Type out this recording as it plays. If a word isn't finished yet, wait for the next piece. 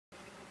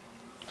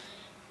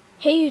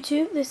Hey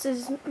YouTube, this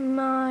is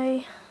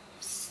my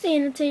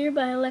Sanitaire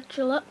by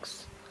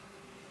Electrolux,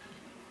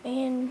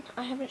 and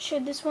I haven't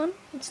showed this one.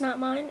 It's not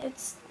mine,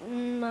 it's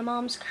my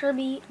mom's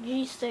Kirby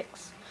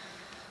G6,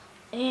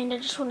 and I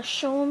just want to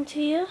show them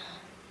to you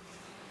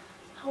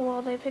how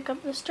well they pick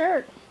up this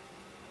dirt.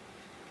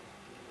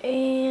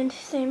 And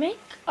they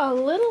make a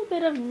little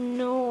bit of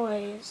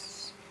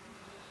noise,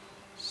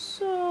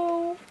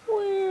 so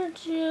we're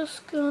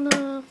just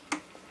gonna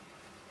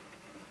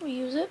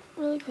use it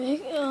really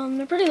quick.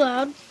 They're pretty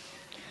loud.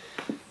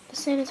 The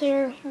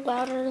Sanitaire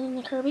louder than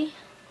the Kirby.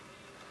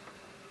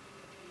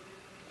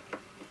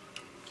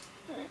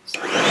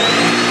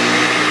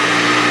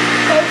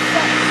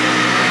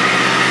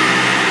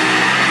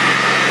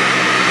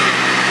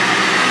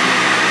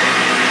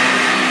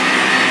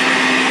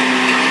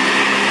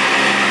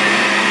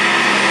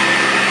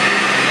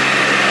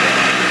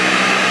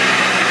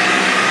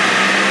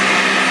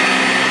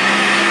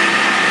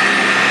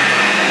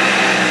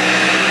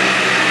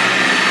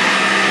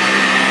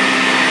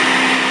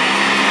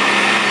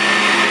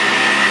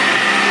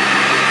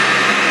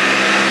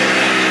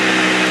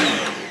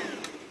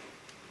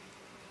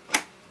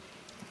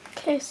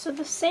 Okay, so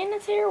the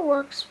Sanitaire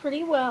works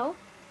pretty well,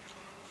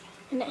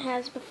 and it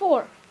has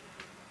before.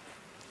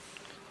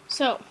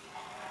 So,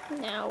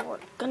 now we're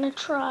gonna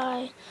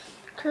try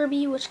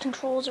Kirby, which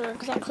controls are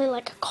exactly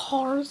like a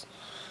car's,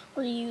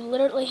 where you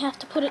literally have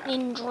to put it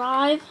in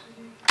drive.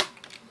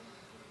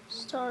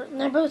 Start, and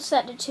they're both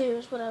set to 2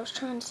 is what I was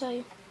trying to tell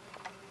you.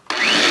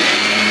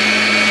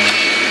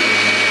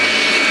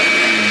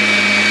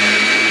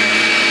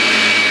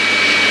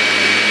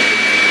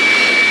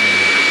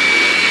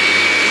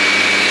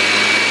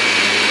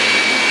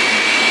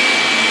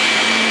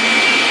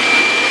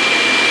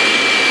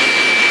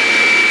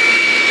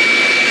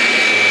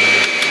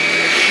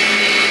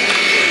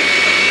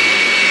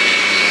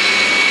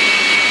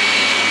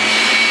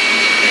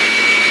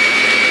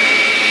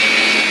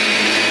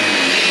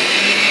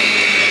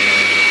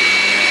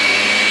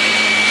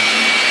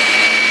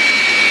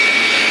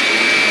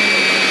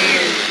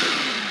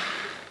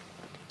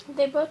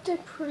 They both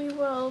did pretty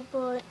well,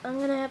 but I'm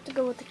going to have to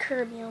go with the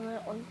Kirby on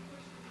that one.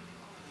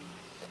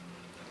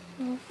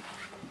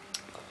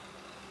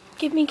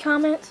 Give me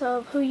comments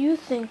of who you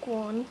think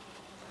won.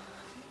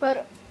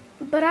 But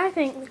I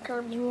think the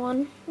Kirby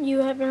won. You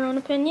have your own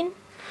opinion.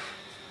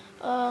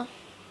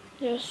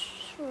 Just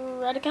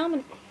write a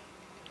comment.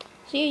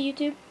 See you,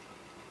 YouTube.